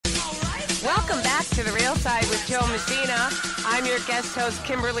Real Side with Joe Messina. I'm your guest host,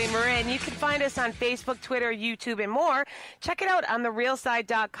 Kimberly Marin. You can find us on Facebook, Twitter, YouTube, and more. Check it out on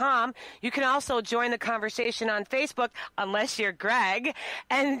therealside.com. You can also join the conversation on Facebook, unless you're Greg,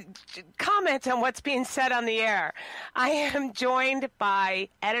 and comment on what's being said on the air. I am joined by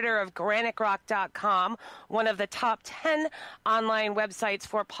editor of GraniteRock.com, one of the top 10 online websites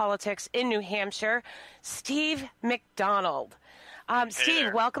for politics in New Hampshire, Steve McDonald.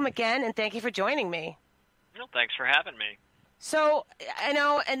 Steve, welcome again, and thank you for joining me. Well, thanks for having me. So, I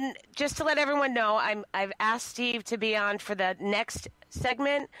know, and just to let everyone know, I've asked Steve to be on for the next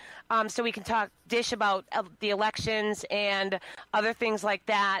segment so we can talk dish about the elections and other things like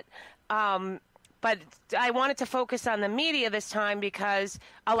that. But I wanted to focus on the media this time because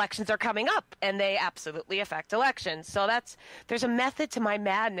elections are coming up, and they absolutely affect elections. So there's a method to my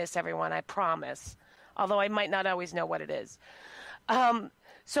madness, everyone, I promise, although I might not always know what it is.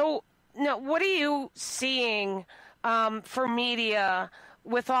 So, now, what are you seeing for media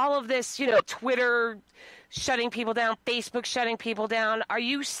with all of this, Twitter shutting people down, Facebook shutting people down? Are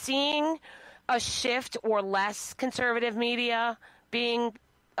you seeing a shift or less conservative media being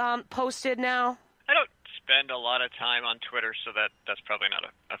posted now? I don't spend a lot of time on Twitter, so that's probably not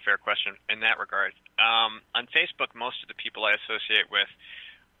a fair question in that regard. On Facebook, most of the people I associate with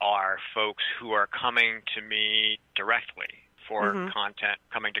are folks who are coming to me directly for content,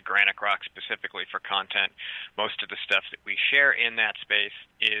 coming to Granite Rock specifically for content. Most of the stuff that we share in that space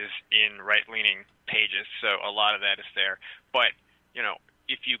is in right-leaning pages, so a lot of that is there. But,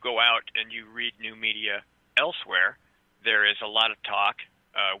 if you go out and you read new media elsewhere, there is a lot of talk.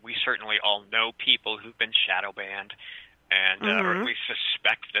 We certainly all know people who've been shadow banned, and or at least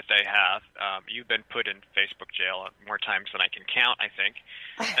suspect that they have. You've been put in Facebook jail more times than I can count, I think.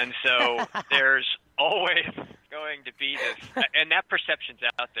 And so there's always going to be this, and that perception's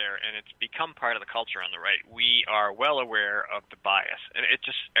out there, and it's become part of the culture on the right. We are well aware of the bias. And it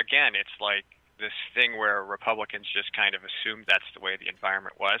just, again, it's like this thing where Republicans just kind of assumed that's the way the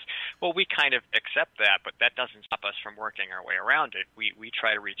environment was. Well, we kind of accept that, but that doesn't stop us from working our way around it. We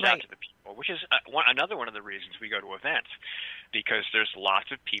try to reach out to the people, which is another one of the reasons we go to events, because there's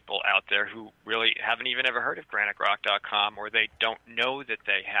lots of people out there who really haven't even ever heard of GraniteRock.com, or they don't know that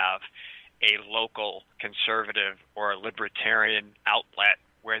they have a local conservative or a libertarian outlet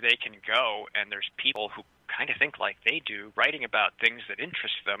where they can go, and there's people who kind of think like they do, writing about things that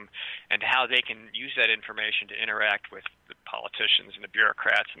interest them and how they can use that information to interact with the politicians and the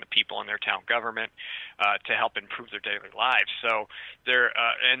bureaucrats and the people in their town government to help improve their daily lives. So there,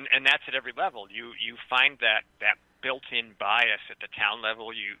 and that's at every level. You find that built-in bias at the town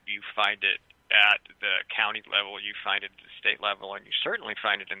level. You find it at the county level, you find it at the state level, and you certainly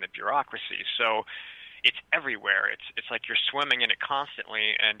find it in the bureaucracy. So it's everywhere. It's like you're swimming in it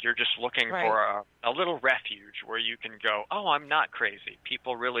constantly, and you're just looking for a little refuge where you can go, oh, I'm not crazy.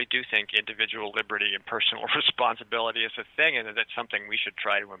 People really do think individual liberty and personal responsibility is a thing, and that's something we should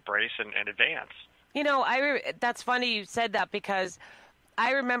try to embrace and advance. That's funny you said that, because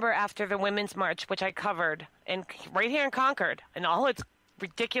I remember after the Women's March, which I covered right here in Concord, in all its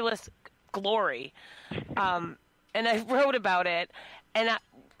ridiculous glory, and I wrote about it, and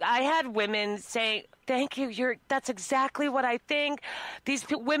I had women say, thank you, that's exactly what I think. These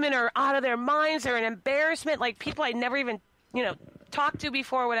women are out of their minds, they're an embarrassment, like people I never even talked to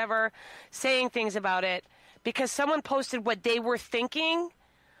before, whatever, saying things about it because someone posted what they were thinking,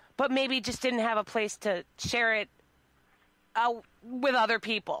 but maybe just didn't have a place to share it with other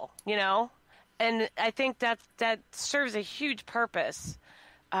people, and I think that serves a huge purpose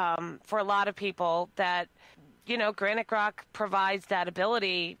for a lot of people, that Granite Rock provides that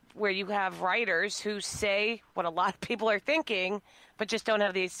ability where you have writers who say what a lot of people are thinking, but just don't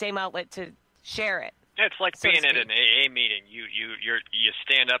have the same outlet to share it. It's like being at an AA meeting. You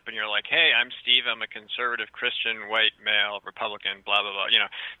stand up and you're like, hey, I'm Steve. I'm a conservative Christian, white, male, Republican, blah, blah, blah.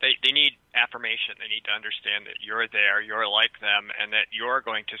 They need affirmation. They need to understand that you're there, you're like them, and that you're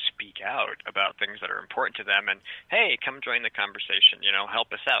going to speak out about things that are important to them. And, hey, come join the conversation.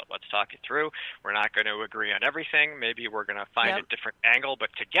 Help us out. Let's talk it through. We're not going to agree on everything. Maybe we're going to find a different angle, but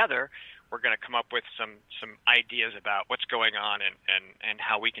together we're going to come up with some ideas about what's going on and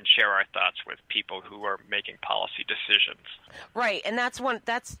how we can share our thoughts with people who are making policy decisions. Right, and that's one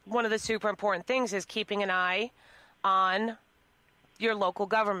of the super important things, is keeping an eye on your local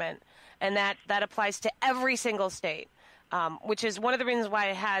government, and that applies to every single state, which is one of the reasons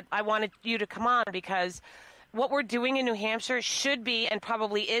why I wanted you to come on, because what we're doing in New Hampshire should be, and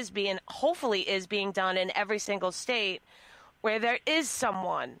probably is being, hopefully is being done in every single state where there is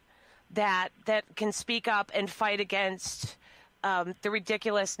someone that can speak up and fight against the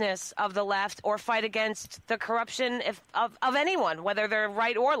ridiculousness of the left or fight against the corruption of anyone, whether they're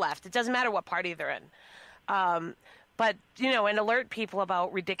right or left. It doesn't matter what party they're in. But, and alert people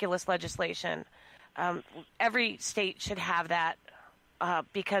about ridiculous legislation. Every state should have that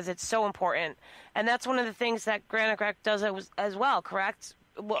because it's so important. And that's one of the things that Granite Grant does as well, correct?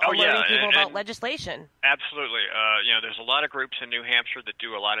 Alerting people about legislation. Absolutely. There's a lot of groups in New Hampshire that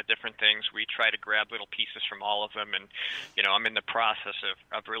do a lot of different things. We try to grab little pieces from all of them, and I'm in the process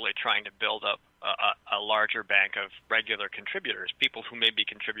of really trying to build up a larger bank of regular contributors, people who maybe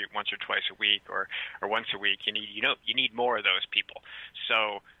contribute once or twice a week or once a week. You need more of those people.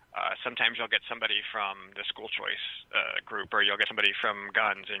 So sometimes you'll get somebody from the school choice group, or you'll get somebody from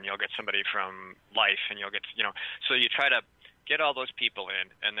guns, and you'll get somebody from life, and you'll get so you try to get all those people in,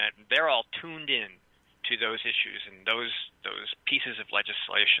 and that they're all tuned in to those issues and those pieces of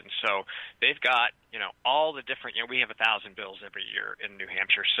legislation. So they've got all the different. We have 1,000 bills every year in New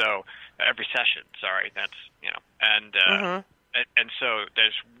Hampshire. So every session, sorry, that's and so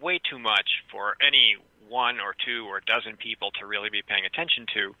there's way too much for any one or two or a dozen people to really be paying attention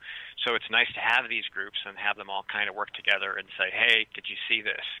to. So it's nice to have these groups and have them all kind of work together and say, hey, did you see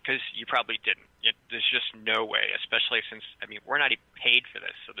this? Because you probably didn't. There's just no way, especially since, we're not even paid for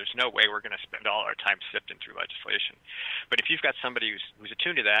this, so there's no way we're going to spend all our time sifting through legislation. But if you've got somebody who's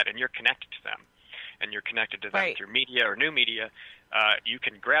attuned to that and you're connected to them, and you're connected to them through media or new media, you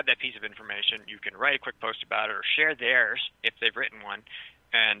can grab that piece of information, you can write a quick post about it or share theirs if they've written one,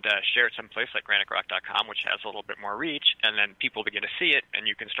 and share it someplace like graniterock.com, which has a little bit more reach, and then people begin to see it, and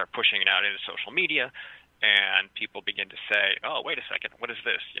you can start pushing it out into social media, and people begin to say, oh, wait a second, what is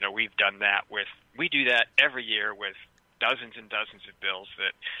this? We've done that we do that every year with dozens and dozens of bills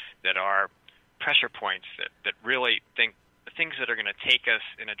that are pressure points that really think the things that are going to take us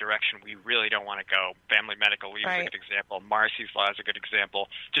in a direction we really don't want to go. Family medical leave is a good example. Marcy's Law is a good example.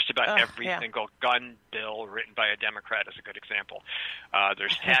 Just about every single gun bill written by a Democrat is a good example.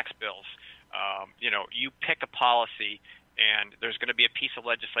 There's tax bills. You pick a policy, and there's going to be a piece of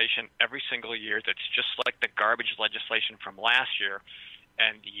legislation every single year that's just like the garbage legislation from last year,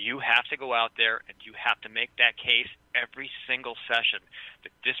 and you have to go out there and you have to make that case every single session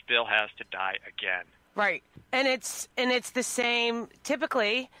that this bill has to die again. Right. And it's the same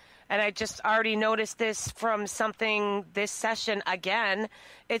typically, and I just already noticed this from something this session again,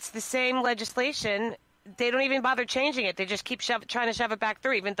 it's the same legislation. They don't even bother changing it. They just keep trying to shove it back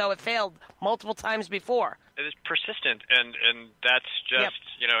through, even though it failed multiple times before. It is persistent, and that's just,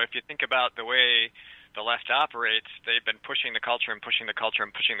 if you think about the way the left operates, they've been pushing the culture and pushing the culture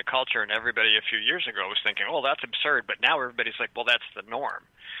and pushing the culture, and everybody a few years ago was thinking, oh, that's absurd, but now everybody's like, well, that's the norm.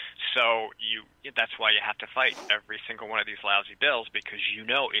 So that's why you have to fight every single one of these lousy bills, because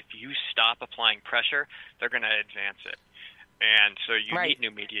if you stop applying pressure, they're going to advance it. And so you need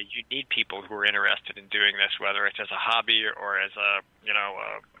new media. You need people who are interested in doing this, whether it's as a hobby or as a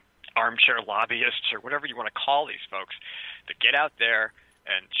armchair lobbyists or whatever you want to call these folks, to get out there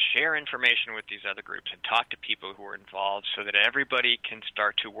and share information with these other groups and talk to people who are involved so that everybody can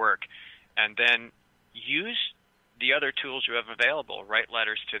start to work. And then use the other tools you have available. Write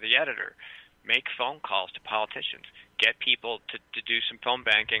letters to the editor. Make phone calls to politicians. Get people to do some phone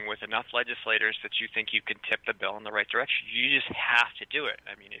banking with enough legislators that you think you can tip the bill in the right direction. You just have to do it.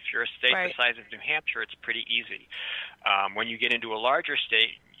 If you're a state the size of New Hampshire, it's pretty easy. When you get into a larger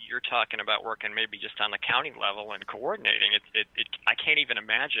state, you're talking about working maybe just on the county level and coordinating. I can't even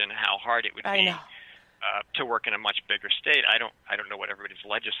imagine how hard it would be to work in a much bigger state. I don't know what everybody's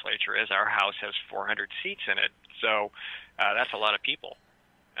legislature is. Our House has 400 seats in it, so that's a lot of people.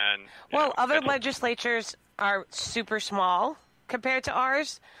 And other legislatures are super small compared to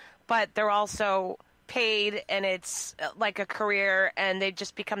ours, but they're also paid, and it's like a career, and they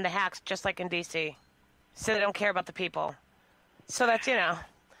just become the hacks, just like in D.C. So they don't care about the people. So that's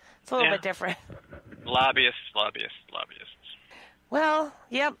it's a little bit different. Lobbyists. Well,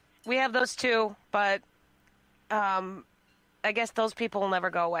 yep, we have those too, but I guess those people will never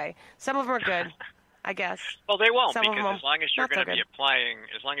go away. Some of them are good, I guess. Well, they won't, Some because as long as you're going to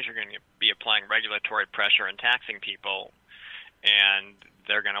be applying regulatory pressure and taxing people, and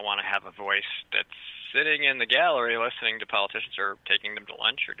they're going to want to have a voice that's sitting in the gallery listening to politicians or taking them to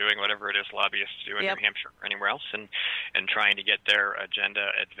lunch or doing whatever it is lobbyists do in New Hampshire or anywhere else, and trying to get their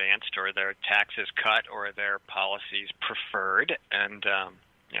agenda advanced or their taxes cut or their policies preferred, and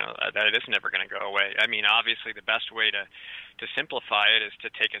that is never going to go away. Obviously the best way to simplify it is to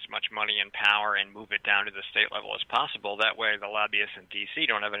take as much money and power and move it down to the state level as possible. That way the lobbyists in D.C.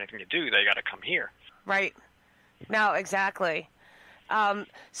 don't have anything to do. They got to come here. Right. No, exactly.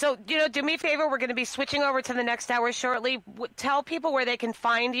 So, do me a favor. We're going to be switching over to the next hour shortly. Tell people where they can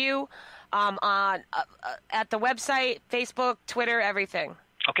find you at the website, Facebook, Twitter, everything.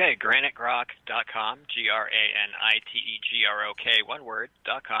 Okay, granitegrok.com, GRANITEGROK, one word,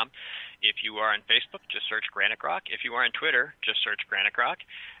 .com. If you are on Facebook, just search Granite Grok. If you are on Twitter, just search Granite Grok.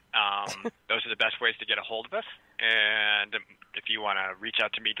 Those are the best ways to get a hold of us. And if you want to reach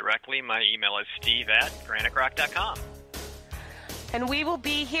out to me directly, my email is steve@granitegrok.com. And we will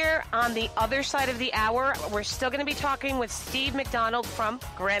be here on the other side of the hour. We're still going to be talking with Steve McDonald from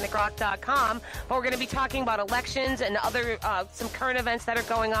granitegrok.com, but we're going to be talking about elections and other some current events that are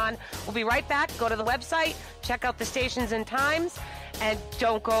going on. We'll be right back. Go to the website, check out the stations and times, and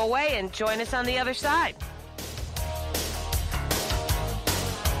don't go away, and join us on the other side.